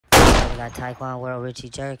got Tyquan World Richie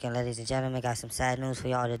Jerk, and ladies and gentlemen, got some sad news for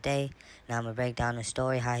y'all today. Now I'm gonna break down the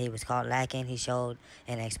story how he was caught lacking. He showed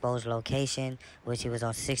an exposed location, which he was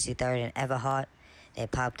on 63rd and Everhart. They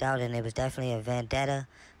popped out, and it was definitely a vendetta,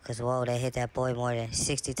 cause whoa, they hit that boy more than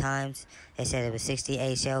 60 times. They said it was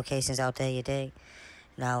 68 shell casings out there. You dig?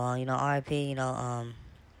 Now, RIP.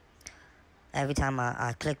 Every time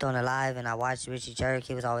I clicked on the live and I watched Richie Jerk,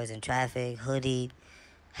 he was always in traffic, hoodied,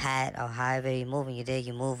 hat, or however you moving, you dig?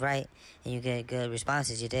 You move right and you get good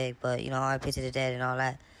responses, you dig? But RIP to the dead and all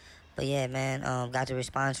that. But yeah, man, got the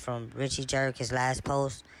response from Richie Jerk, his last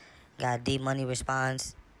post. Got D Money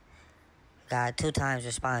response. Got 2 times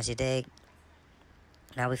response, you dig?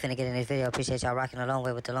 Now we finna get in this video. Appreciate y'all rocking the long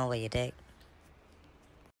way with the long way, you dig?